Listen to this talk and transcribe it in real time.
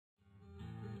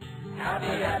Happy,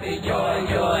 happy, joy,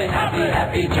 joy, happy,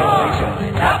 happy, joy,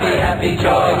 joy, happy, happy,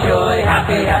 joy, joy,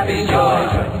 happy, happy, joy,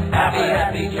 joy, happy,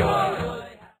 happy, joy.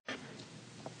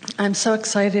 I'm so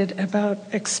excited about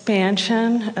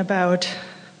expansion, about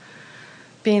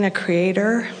being a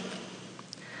creator.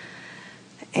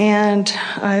 And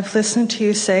I've listened to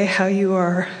you say how you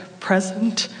are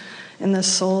present in the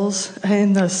souls,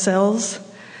 in the cells,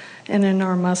 and in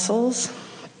our muscles,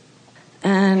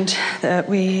 and that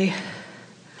we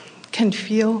can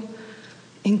feel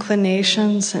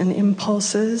inclinations and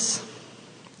impulses.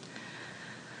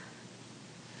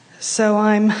 So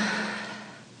I'm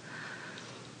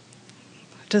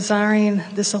desiring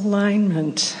this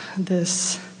alignment,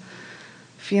 this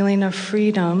feeling of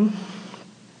freedom,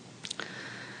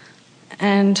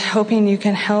 and hoping you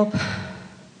can help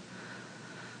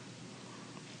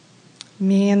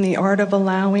me in the art of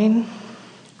allowing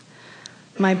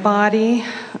my body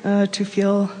to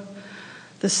feel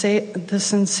the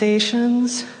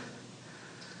sensations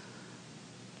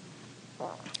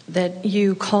that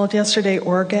you called yesterday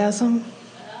orgasm.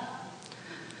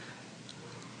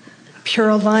 Pure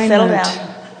alignment. Settle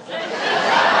down.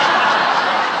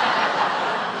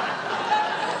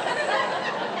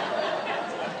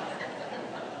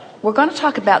 We're going to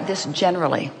talk about this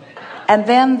generally, and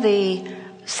then the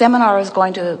seminar is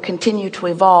going to continue to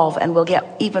evolve, and we'll get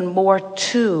even more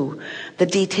to the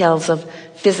details of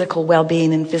physical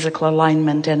well-being and physical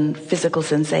alignment and physical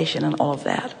sensation and all of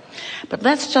that. But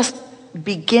let's just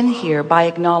begin here by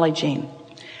acknowledging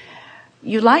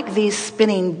you like these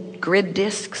spinning grid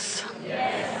discs?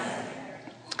 Yes.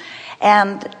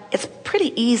 And it's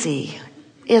pretty easy,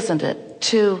 isn't it,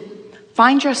 to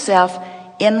find yourself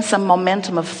in some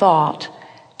momentum of thought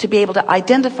to be able to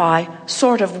identify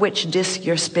sort of which disc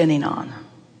you're spinning on.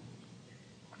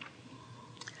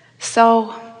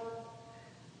 So,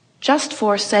 just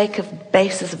for sake of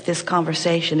basis of this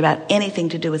conversation about anything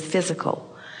to do with physical,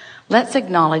 let's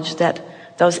acknowledge that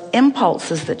those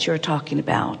impulses that you're talking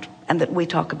about and that we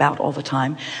talk about all the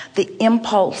time, the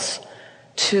impulse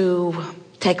to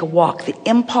take a walk, the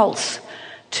impulse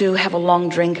to have a long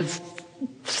drink of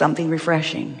something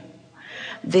refreshing,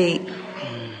 we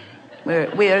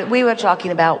were talking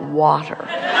about water.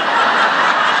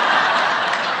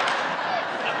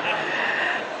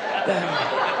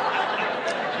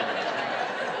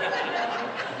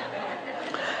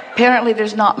 Apparently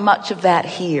there's not much of that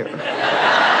here.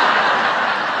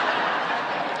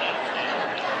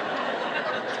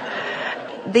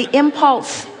 The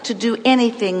impulse to do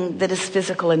anything that is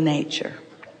physical in nature.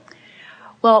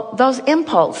 Well, those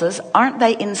impulses, aren't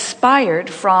they inspired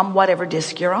from whatever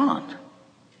disc you're on?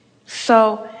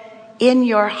 So, in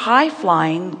your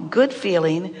high-flying,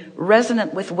 good-feeling,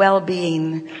 resonant with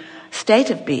well-being state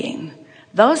of being,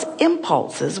 those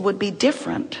impulses would be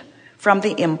different from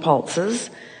the impulses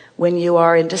when you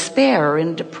are in despair or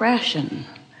in depression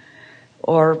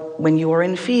or when you are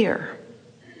in fear.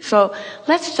 So,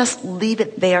 let's just leave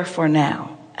it there for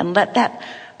now and let that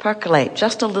percolate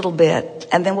just a little bit,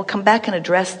 and then we'll come back and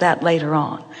address that later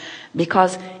on.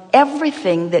 Because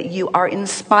everything that you are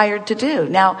inspired to do.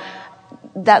 Now,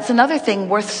 that's another thing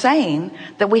worth saying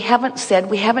that we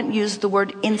haven't used the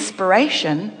word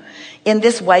inspiration in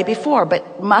this way before.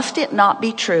 But must it not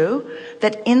be true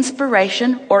that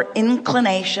inspiration or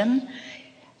inclination,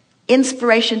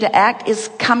 inspiration to act, is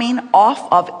coming off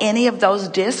of any of those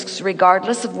discs,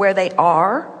 regardless of where they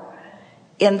are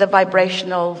in the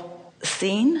vibrational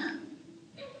scene?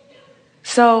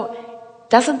 So,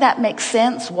 doesn't that make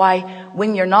sense why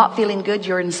when you're not feeling good,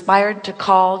 you're inspired to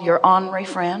call your ornery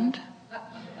friend?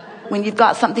 When you've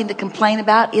got something to complain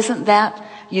about, isn't that,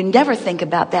 you never think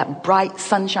about that bright,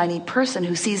 sunshiny person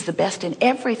who sees the best in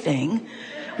everything.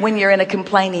 When you're in a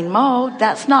complaining mode,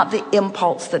 that's not the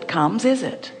impulse that comes, is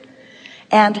it?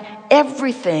 And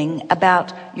everything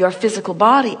about your physical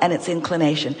body and its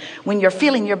inclination. When you're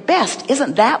feeling your best,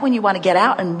 isn't that when you want to get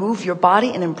out and move your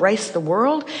body and embrace the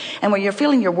world? And when you're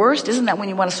feeling your worst, isn't that when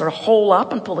you want to sort of hole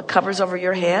up and pull the covers over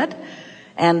your head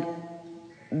and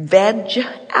veg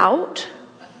out,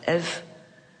 as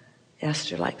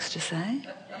Esther likes to say?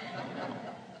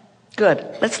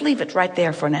 Good. Let's leave it right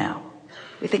there for now.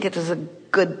 We think it is a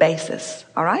good basis.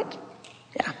 All right?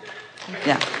 Yeah.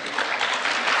 Yeah.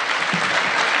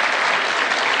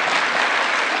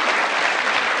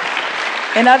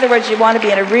 In other words, you want to be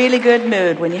in a really good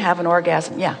mood when you have an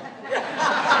orgasm. Yeah.